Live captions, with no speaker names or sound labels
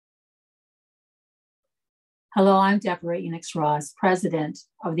Hello, I'm Deborah Enix-Ross, President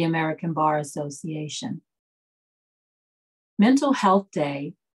of the American Bar Association. Mental Health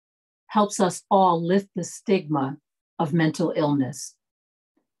Day helps us all lift the stigma of mental illness.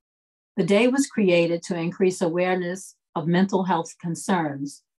 The day was created to increase awareness of mental health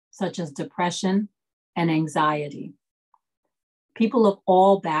concerns such as depression and anxiety. People of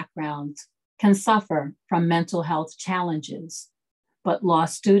all backgrounds can suffer from mental health challenges, but law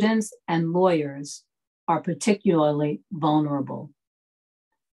students and lawyers are particularly vulnerable.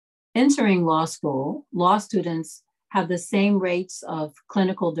 Entering law school, law students have the same rates of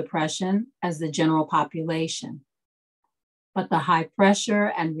clinical depression as the general population. But the high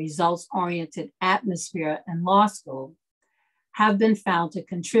pressure and results-oriented atmosphere in law school have been found to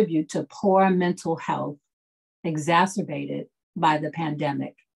contribute to poor mental health exacerbated by the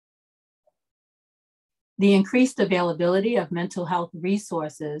pandemic. The increased availability of mental health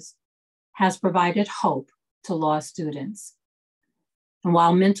resources has provided hope to law students. And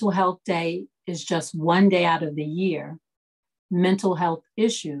while Mental Health Day is just one day out of the year, mental health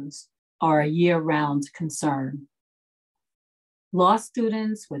issues are a year-round concern. Law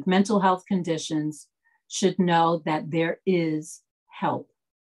students with mental health conditions should know that there is help.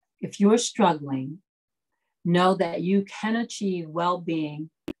 If you're struggling, know that you can achieve well-being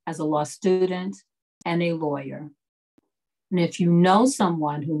as a law student and a lawyer. And if you know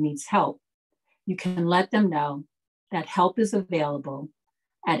someone who needs help, you can let them know that help is available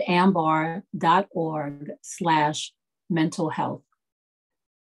at ambar.org/mental health.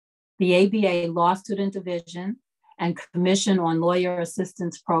 The ABA Law Student Division and Commission on Lawyer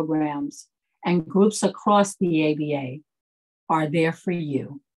Assistance Programs and groups across the ABA are there for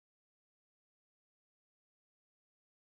you.